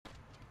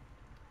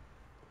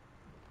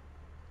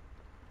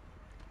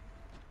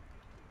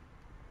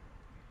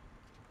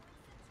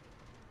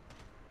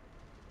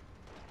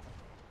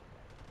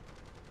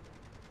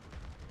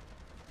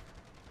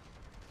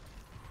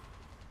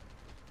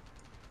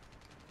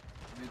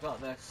got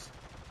this.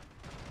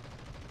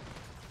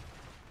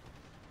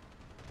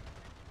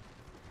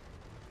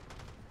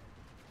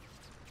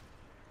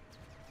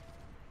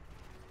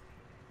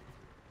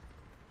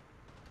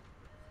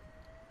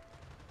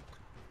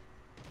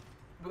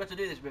 We've got to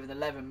do this within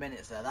 11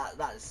 minutes there.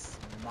 That's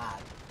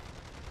mad.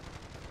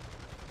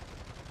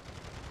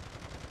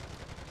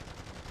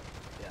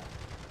 Yeah.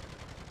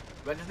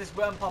 When does this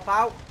worm pop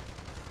out?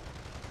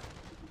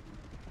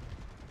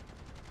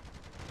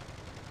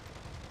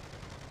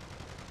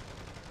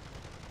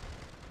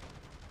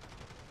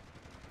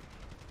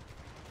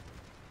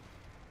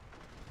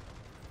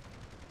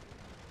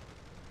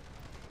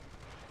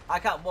 I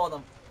count more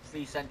than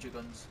 3 sentry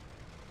guns.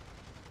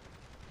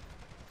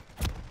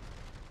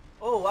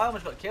 Oh, I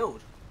almost got killed.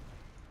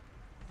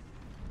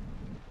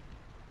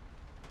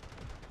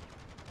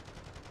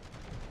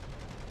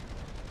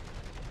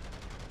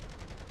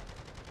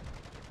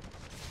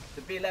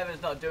 The B11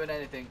 is not doing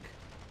anything.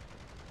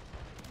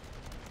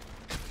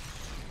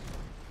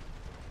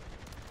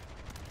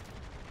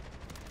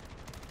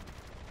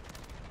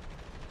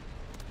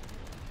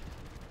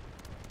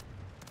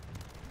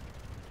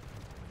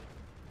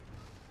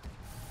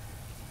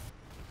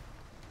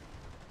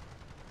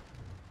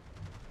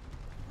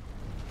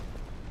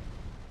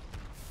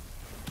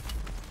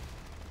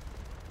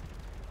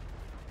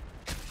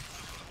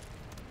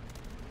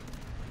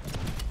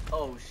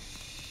 Oh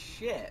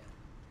shit.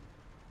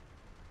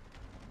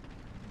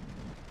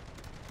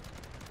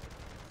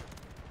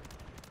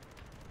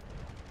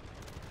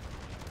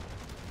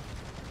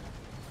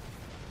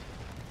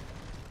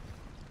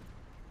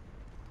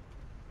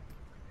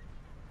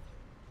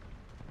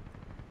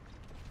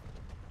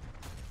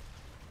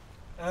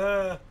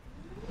 Uh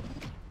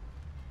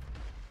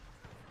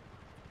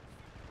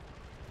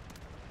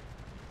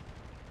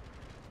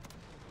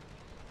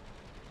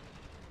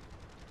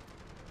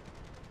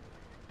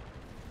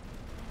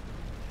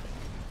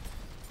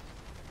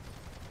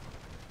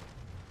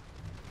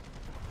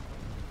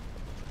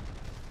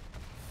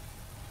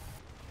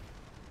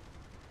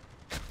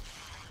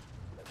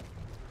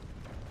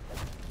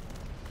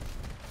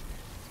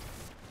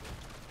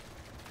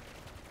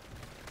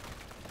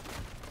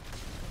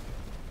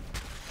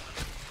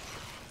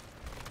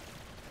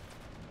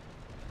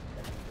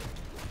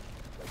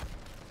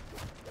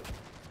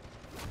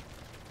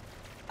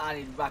I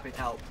need rapid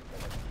help.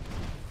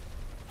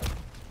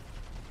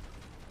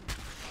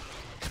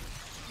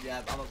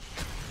 Yeah,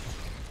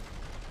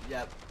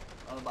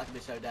 I'm about to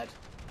be so dead.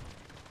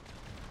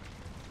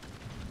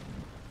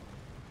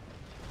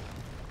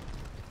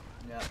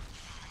 Yeah.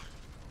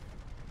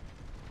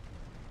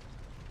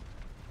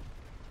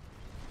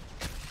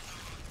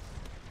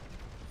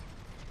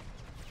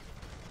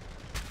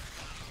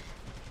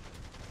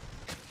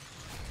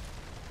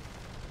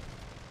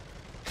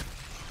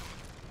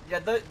 Yeah,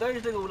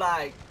 those little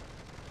like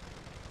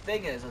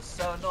thingers are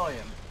so annoying.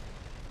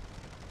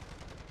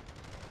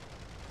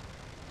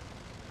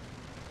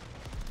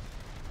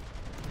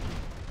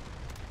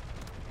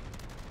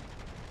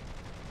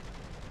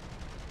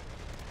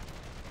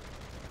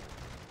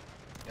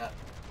 Yeah.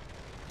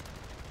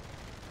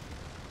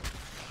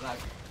 Right,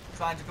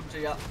 trying to come to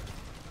you.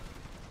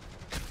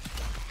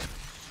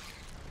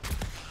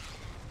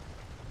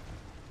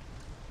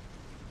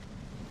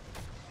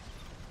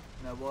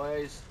 No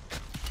worries.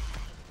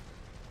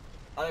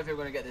 I don't think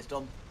we're gonna get this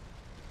done.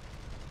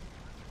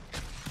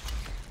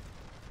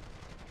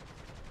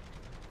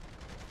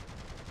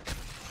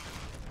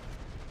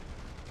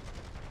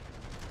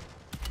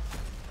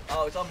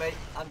 Oh, it's on me.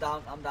 I'm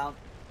down. I'm down.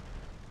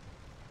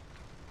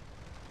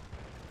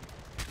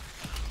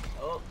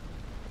 Oh.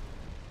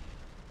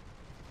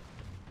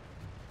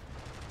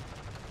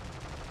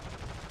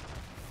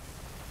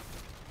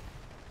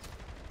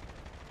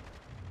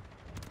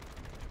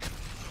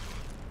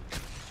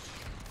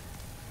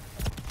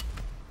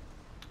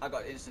 I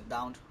got instant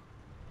downed.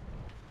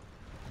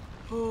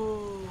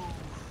 Ooh.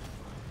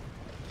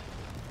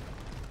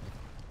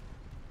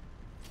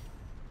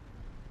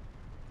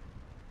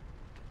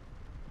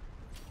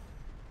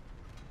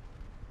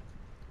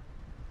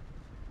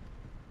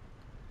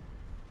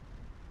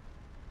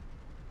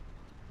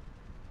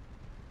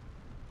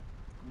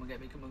 Come on, get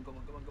me, come on, come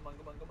on, come on, come on,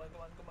 come on, come on, come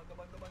on, come on, come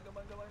on, come on, come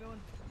on, come on, come on.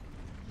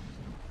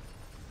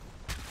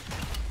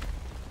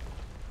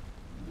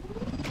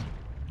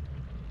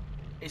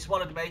 He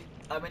swallowed me.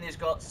 I'm in his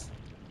guts.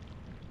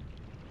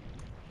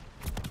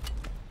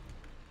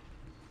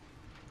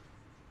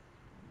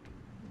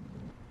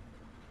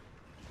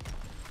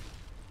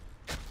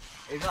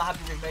 He's not happy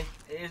with me.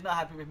 He is not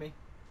happy with me.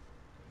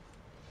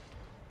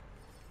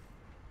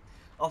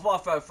 I thought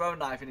I'd throw a throw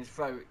knife in his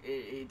throat.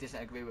 He doesn't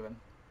agree with him.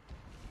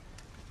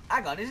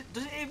 Hang on,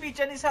 does it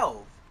regen his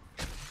health?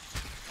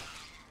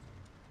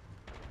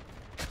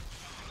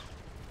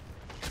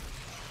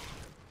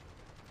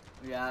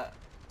 Yeah.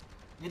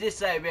 You did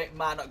say we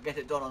might not get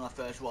it done on our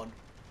first one.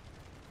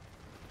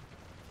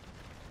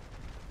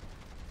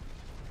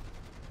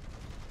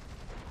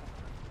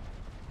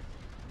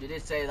 You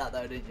did say that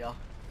though, didn't you?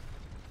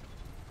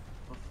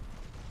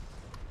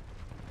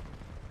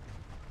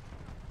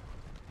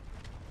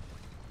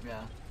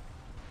 Yeah.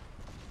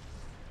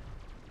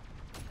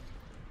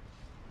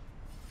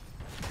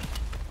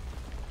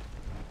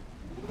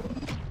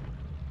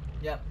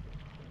 Yep.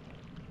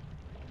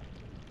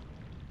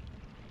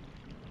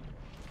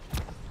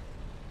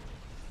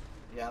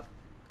 Yep.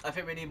 I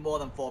think we need more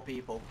than 4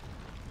 people.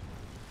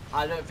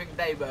 I don't think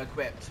they were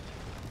equipped.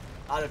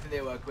 I don't think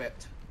they were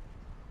equipped.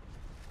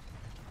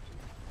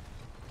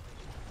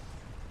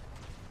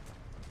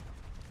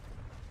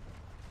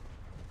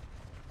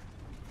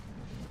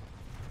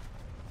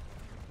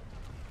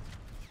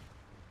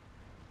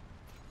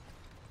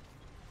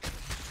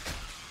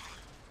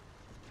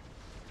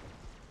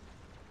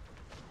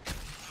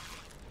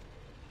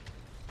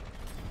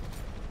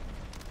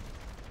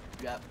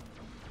 Yep.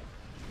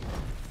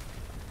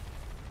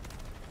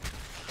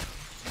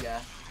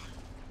 Yeah.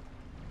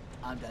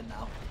 I'm dead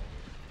now.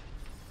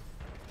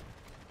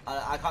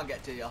 I can't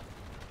get to you.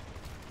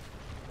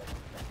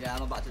 Yeah,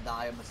 I'm about to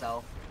die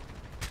myself.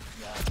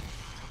 Yeah.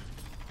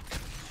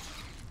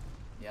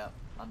 Yeah,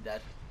 I'm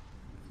dead.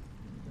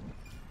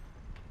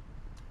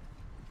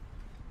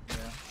 Yeah.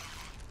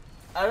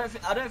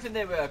 I don't think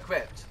they were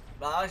equipped.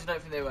 But I actually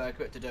don't think they were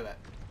equipped to do it.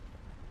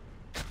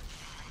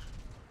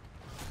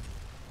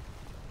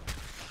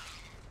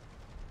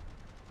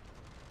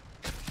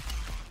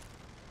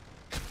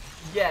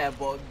 Yeah,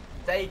 but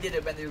they did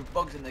it when there was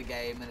bugs in the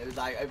game and it was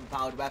like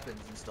overpowered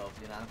weapons and stuff,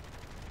 you know.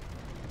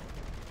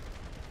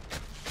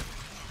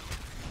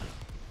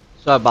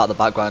 Sorry about the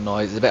background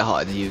noise, it's a bit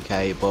hot in the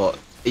UK, but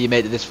if you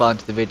made it this far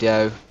into the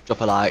video,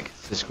 drop a like,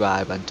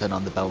 subscribe and turn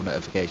on the bell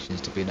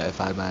notifications to be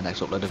notified when I next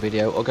upload a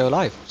video or go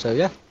live. So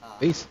yeah,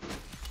 peace.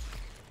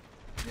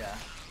 Yeah.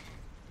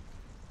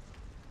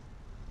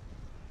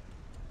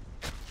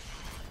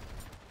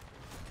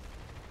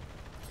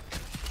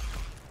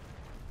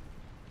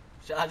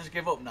 Should I just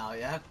give up now,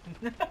 yeah?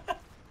 No,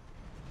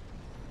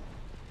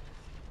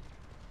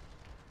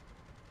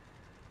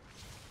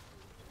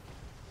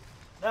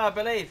 I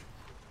believe.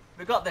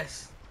 We got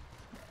this.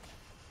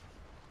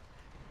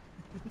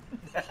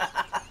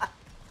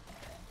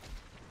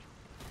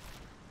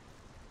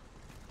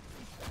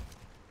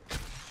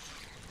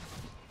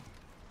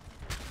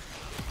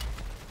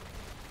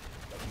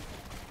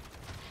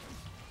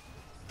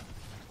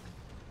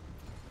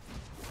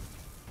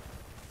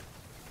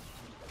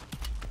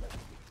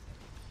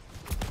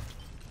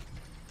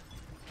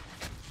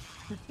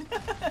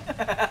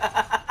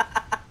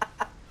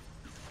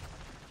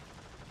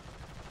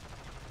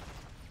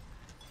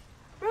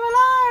 We're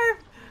alive!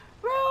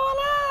 We're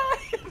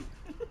alive!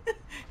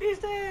 He's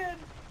dead!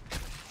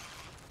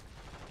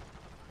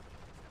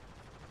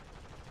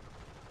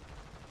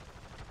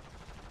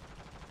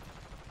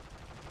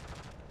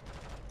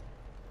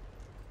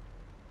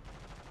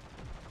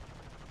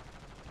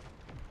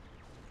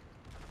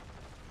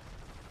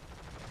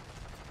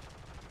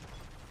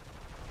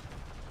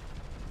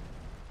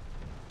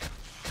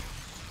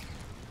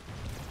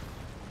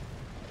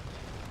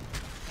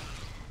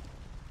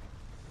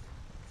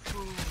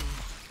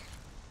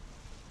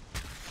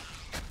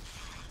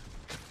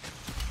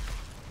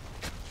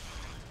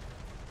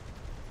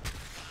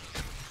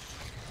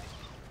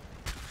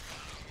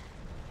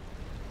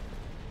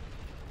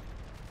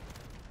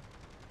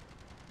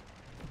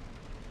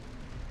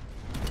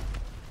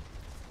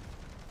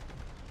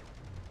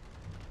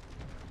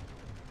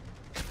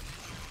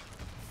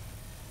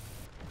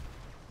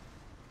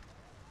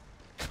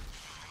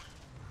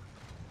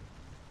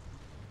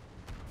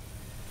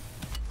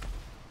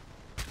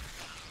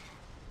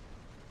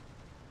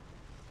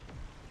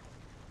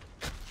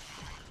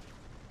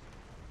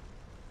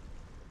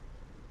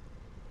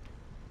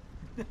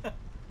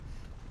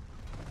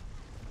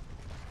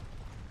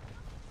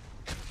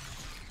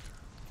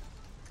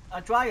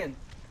 I'm trying.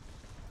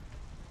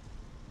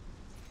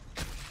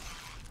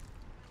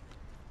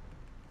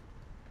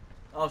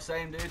 Oh,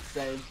 same dude,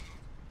 same.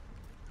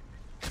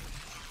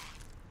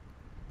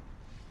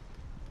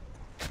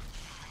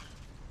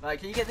 Right,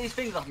 can you get these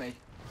things off me?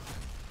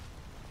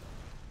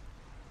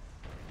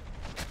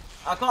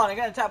 I can't, I'm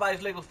getting attacked by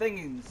these little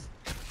things.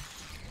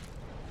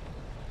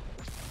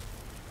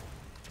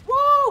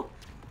 Whoa!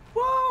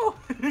 Whoa!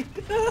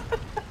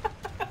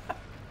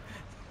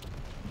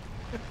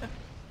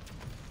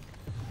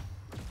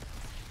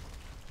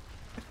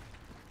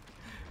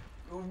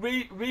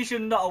 we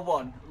should not have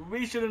won.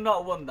 We should have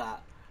not won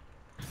that.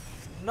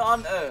 Not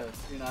on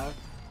Earth, you know.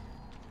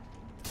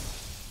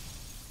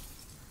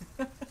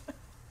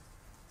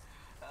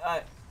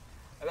 Alright.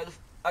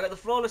 I got the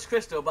flawless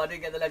crystal, but I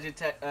didn't get the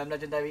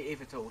legendary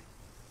ether tool.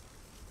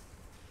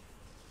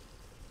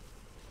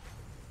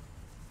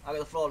 I got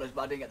the flawless,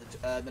 but I didn't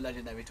get the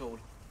legendary tool.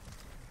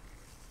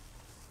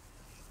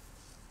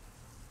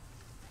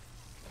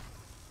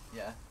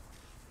 Yeah.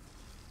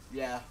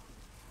 Yeah.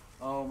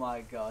 Oh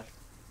my god.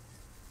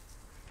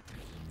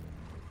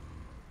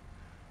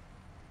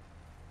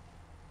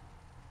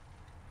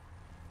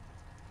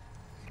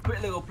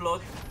 Quick little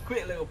plug.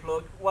 Quick little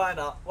plug. Why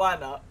not? Why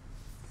not?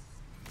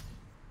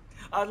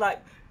 I was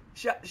like,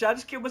 should I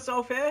just kill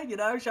myself here? You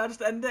know, should I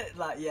just end it?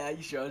 Like, yeah,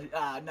 you should.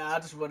 Ah, nah,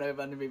 I'll just run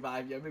over and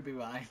revive you. We'll be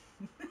right.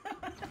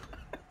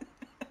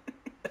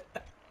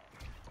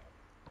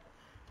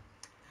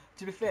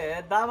 To be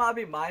fair, that might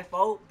be my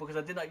fault because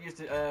I did not use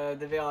the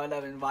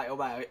VR11 right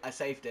away. I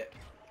saved it.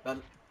 But